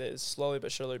important thing that is slowly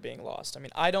but surely being lost. I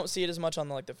mean, I don't see it as much on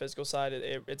the physical side.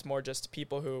 It's more just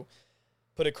people who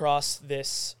put across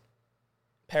this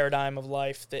paradigm of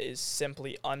life that is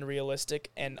simply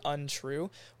unrealistic and untrue.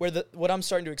 What I'm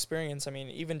starting to experience, I mean,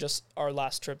 even just our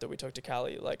last trip that we took to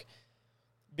Cali, like,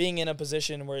 being in a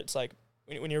position where it's like,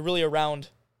 when you're really around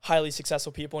highly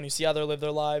successful people and you see how they live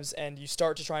their lives, and you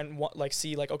start to try and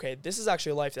see, like, okay, this is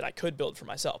actually a life that I could build for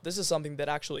myself. This is something that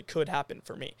actually could happen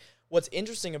for me. What's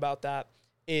interesting about that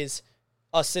is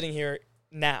us sitting here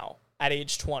now at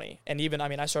age 20. And even, I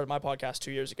mean, I started my podcast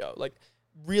 2 years ago, like,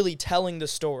 really telling the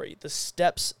story, the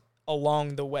steps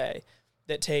along the way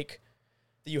that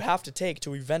you have to take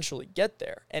to eventually get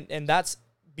there. And that's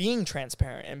being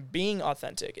transparent and being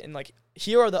authentic, and like,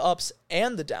 here are the ups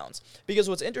and the downs. Because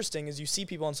what's interesting is you see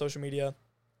people on social media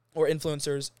or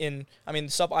influencers the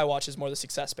stuff I watch is more the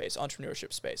success space,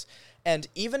 entrepreneurship space. And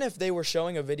even if they were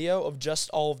showing a video of just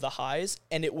all of the highs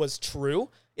and it was true,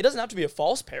 it doesn't have to be a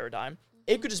false paradigm.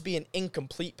 It could just be an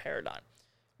incomplete paradigm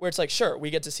where it's like, sure, we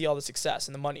get to see all the success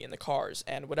and the money and the cars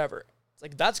and whatever. It's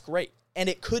like, that's great. And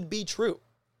it could be true.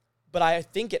 But I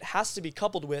think it has to be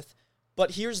coupled with,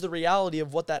 but here's the reality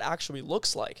of what that actually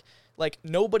looks like. Like,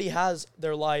 nobody has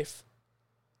their life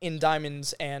in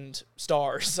diamonds and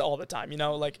stars all the time, you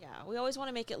know? Like, yeah, we always want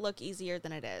to make it look easier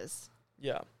than it is.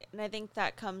 Yeah. And I think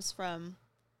that comes from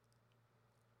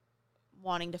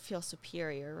wanting to feel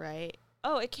superior, right?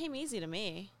 Oh, it came easy to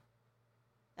me.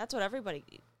 That's what everybody...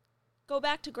 Go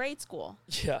back to grade school.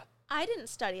 Yeah. I didn't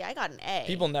study. I got an A.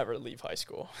 People never leave high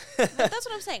school. But that's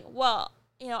what I'm saying. Well,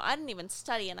 I didn't even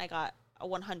study and I got a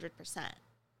 100%.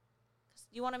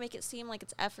 You want to make it seem like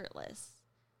it's effortless.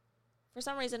 For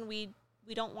some reason, we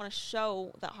don't want to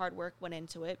show that hard work went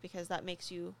into it because that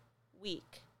makes you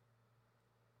weak.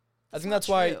 I think that's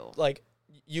why, like,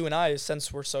 you and I,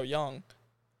 since we're so young,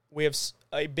 we have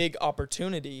a big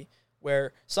opportunity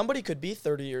where somebody could be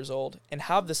 30 years old and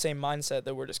have the same mindset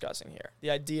that we're discussing here.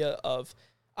 The idea of,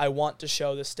 I want to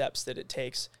show the steps that it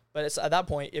takes. But it's at that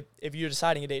point, if you're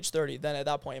deciding at age 30, then at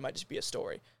that point it might just be a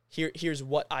story. Here's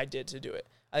what I did to do it.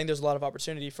 I think there's a lot of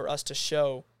opportunity for us to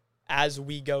show as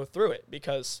we go through it,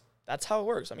 because that's how it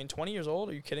works. I mean, 20 years old,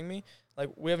 are you kidding me? Like,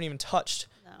 we haven't even touched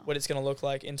what it's going to look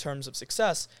like in terms of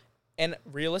success. And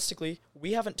realistically,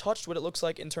 we haven't touched what it looks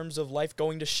like in terms of life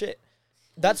going to shit.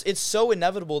 It's so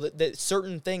inevitable that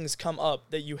certain things come up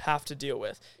that you have to deal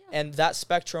with. Yeah. And that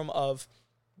spectrum of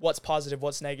what's positive,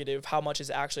 what's negative, how much is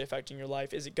actually affecting your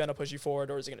life, is it going to push you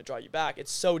forward or is it going to draw you back?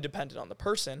 It's so dependent on the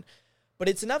person, but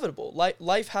it's inevitable.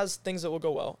 Life has things that will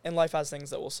go well and life has things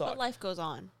that will suck. But life goes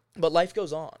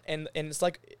on. And it's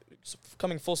like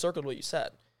coming full circle to what you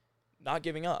said, not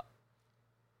giving up.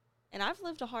 And I've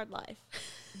lived a hard life.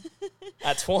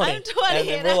 At 20. I'm 20.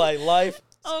 And we're like, life,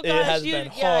 oh it gosh, has been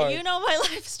hard. Yeah, you know my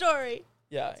life story.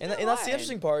 Yeah, and that's the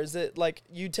interesting part, is that, like,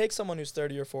 you take someone who's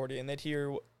 30 or 40 and they'd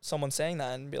hear someone saying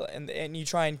that and be like, and you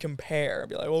try and compare, and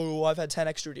be like, oh, I've had 10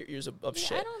 extra years of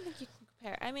shit. I don't think you can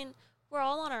compare. I mean, we're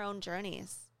all on our own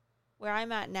journeys. Where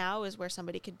I'm at now is where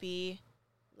somebody could be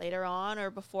later on or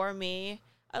before me.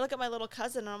 I look at my little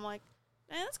cousin and I'm like,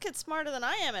 man, this kid's smarter than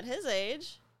I am at his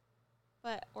age.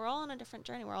 But we're all on a different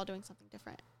journey. We're all doing something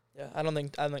different. Yeah, I don't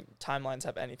think timelines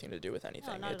have anything to do with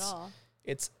anything. No, not at all.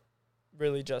 It's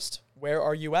really just, where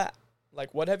are you at?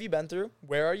 Like, what have you been through?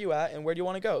 Where are you at? And where do you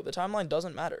want to go? The timeline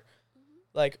doesn't matter.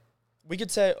 Mm-hmm. Like,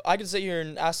 I could sit here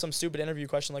and ask some stupid interview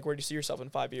question like, where do you see yourself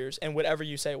in 5 years? And whatever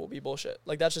you say will be bullshit.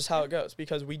 Like, that's just how it goes,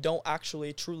 because we don't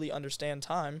actually truly understand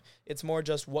time. It's more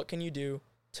just, what can you do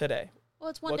today? Well,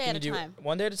 it's one day at a time.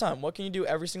 One day at a time. What can you do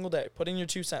every single day? Put in your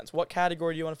 2 cents. What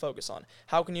category do you want to focus on?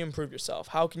 How can you improve yourself?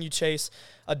 How can you chase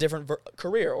a different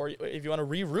career? Or if you want to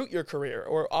reroute your career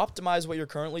or optimize what you're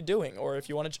currently doing, or if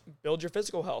you want to build your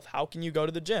physical health, how can you go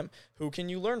to the gym? Who can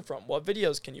you learn from? What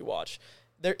videos can you watch?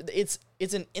 It's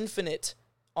an infinite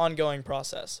ongoing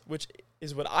process, which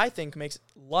is what I think makes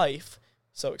life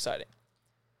so exciting.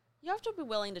 You have to be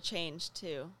willing to change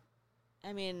too.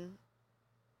 I mean,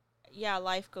 yeah,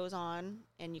 life goes on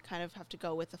and you kind of have to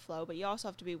go with the flow, but you also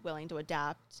have to be willing to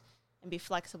adapt and be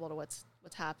flexible to what's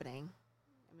happening.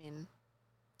 I mean,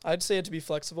 I'd say it to be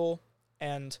flexible,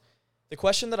 and the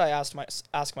question that I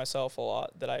ask myself a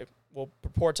lot, that I will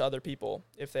purport to other people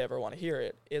if they ever want to hear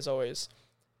it, is always,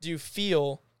 do you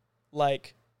feel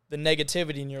like the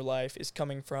negativity in your life is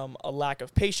coming from a lack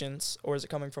of patience, or is it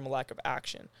coming from a lack of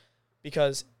action?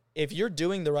 Because if you're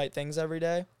doing the right things every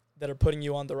day that are putting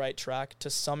you on the right track to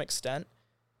some extent,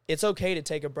 it's okay to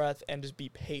take a breath and just be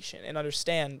patient and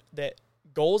understand that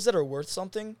goals that are worth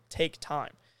something take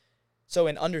time. So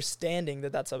in understanding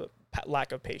that that's a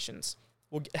lack of patience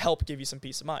will help give you some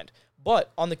peace of mind.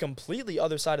 But on the completely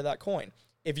other side of that coin,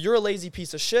 if you're a lazy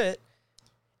piece of shit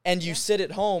and you sit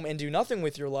at home and do nothing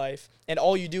with your life, and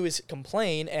all you do is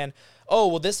complain and, oh,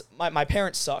 well, my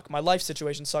parents suck. My life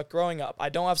situation sucked growing up. I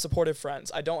don't have supportive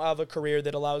friends. I don't have a career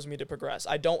that allows me to progress.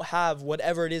 I don't have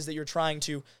whatever it is that you're trying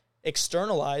to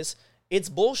externalize. It's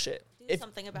bullshit.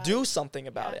 Do something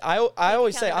about it. I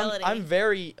always say, I'm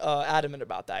very adamant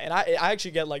about that. And I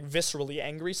actually get, like, viscerally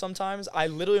angry sometimes. I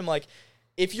literally am like,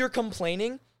 if you're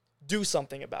complaining, do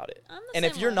something about it. And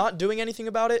if you're not doing anything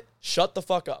about it, shut the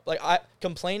fuck up. Like,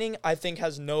 complaining, I think,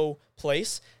 has no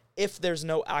place if there's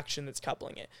no action that's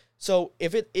coupling it. So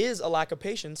if it is a lack of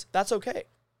patience, that's okay.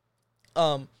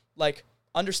 Like,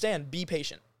 understand, be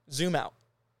patient, zoom out.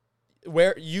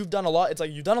 Where you've done a lot, it's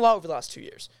like you've done a lot over the last 2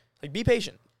 years. Like, be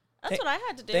patient. That's what I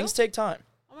had to do. Things take time.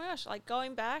 Oh my gosh, like,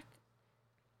 going back,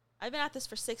 I've been at this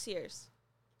for 6 years.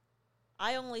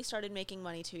 I only started making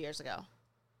money 2 years ago.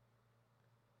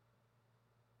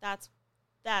 That's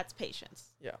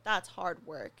patience. Yeah. That's hard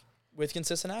work. With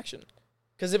consistent action.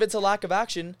 Because if it's a lack of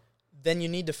action, then you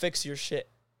need to fix your shit.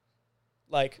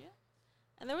 Like. Yeah.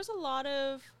 And there was a lot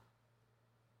of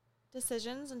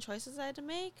decisions and choices I had to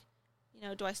make. You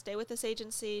know, do I stay with this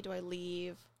agency? Do I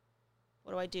leave?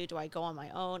 What do I do? Do I go on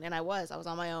my own? And I was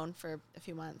on my own for a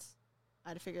few months. I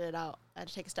had to figure it out. I had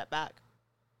to take a step back,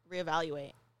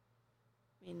 reevaluate.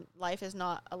 I mean, life is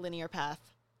not a linear path.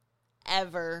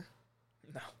 Ever.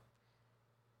 No.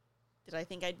 Did I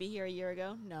think I'd be here a year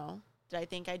ago? No. Did I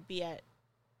think I'd be at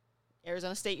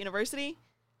Arizona State University?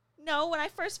 No. When I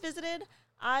first visited,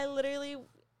 I literally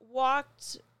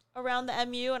walked around the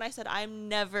MU and I said, I'm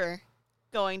never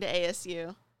going to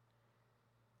ASU.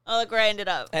 Oh, look where I ended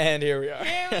up. And here we are.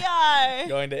 Here we are.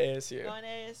 Going to ASU. Going to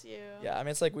ASU. Yeah, I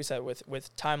mean, it's like we said,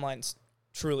 with timelines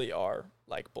truly are,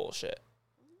 like, bullshit.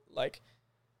 Like,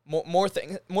 more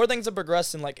things have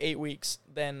progressed in, like, 8 weeks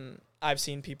than I've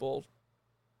seen people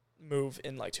move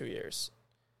in, like, 2 years.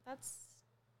 That's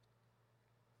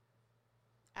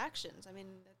actions. I mean,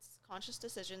 it's conscious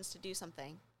decisions to do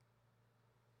something.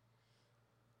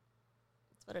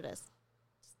 That's what it is.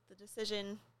 It's the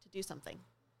decision to do something.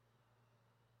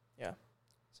 Yeah.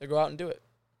 So go out and do it.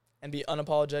 And be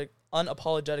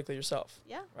unapologetically yourself.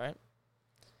 Yeah. Right?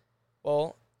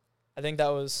 Well, I think that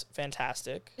was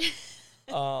fantastic.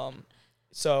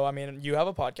 So, I mean, you have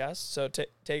a podcast. So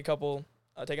take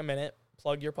a minute,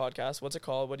 plug your podcast. What's it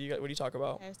called? What do you talk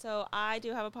about? Okay, so I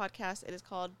do have a podcast. It is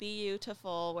called Be You to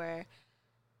Full, where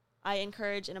I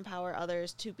encourage and empower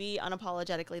others to be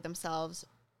unapologetically themselves,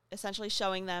 essentially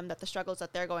showing them that the struggles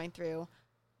that they're going through,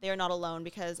 they are not alone,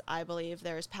 because I believe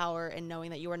there is power in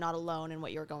knowing that you are not alone in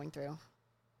what you're going through.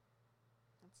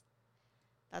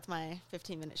 That's my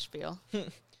 15-minute spiel.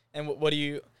 And what do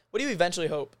you eventually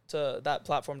hope to that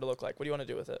platform to look like? What do you want to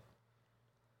do with it?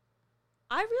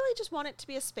 I really just want it to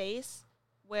be a space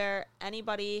where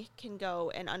anybody can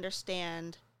go and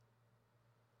understand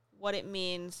what it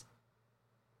means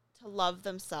to love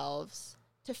themselves,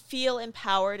 to feel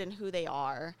empowered in who they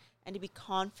are, and to be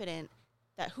confident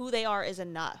that who they are is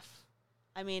enough.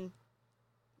 I mean,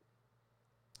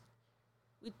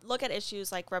 we look at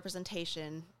issues like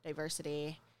representation,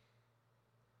 diversity,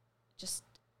 just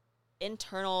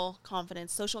internal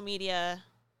confidence, social media,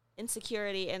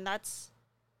 insecurity, and it's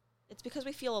because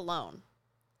we feel alone.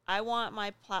 I want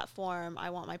my platform, I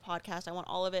want my podcast, I want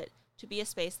all of it to be a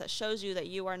space that shows you that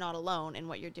you are not alone in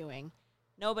what you're doing.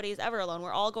 Nobody's ever alone.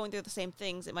 We're all going through the same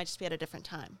things. It might just be at a different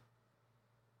time.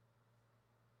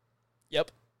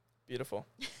 Yep. Beautiful.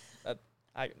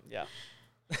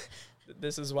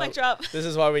 This is why Mic drop. This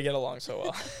is why we get along so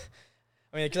well.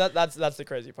 I mean, because that's the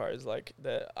crazy part is like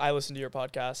I listened to your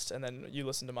podcast and then you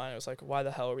listened to mine. It was like, why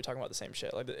the hell are we talking about the same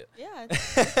shit? Like, yeah,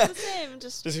 it's the same.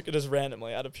 just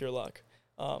randomly out of pure luck.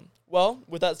 Well,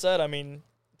 with that said, I mean,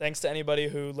 thanks to anybody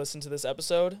who listened to this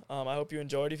episode. I hope you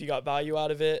enjoyed. If you got value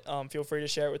out of it, feel free to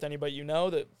share it with anybody you know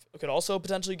that could also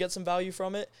potentially get some value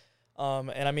from it.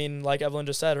 And I mean, like Evelyn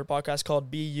just said, her podcast is called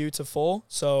Be You to Full.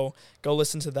 So go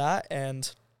listen to that.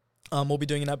 And we'll be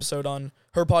doing an episode on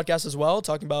her podcast as well,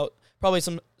 talking about probably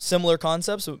some similar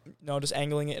concepts, just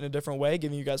angling it in a different way,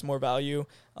 giving you guys more value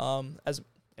as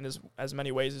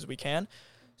many ways as we can.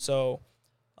 So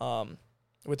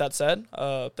with that said,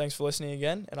 thanks for listening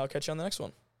again, and I'll catch you on the next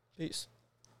one. Peace.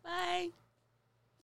 Bye.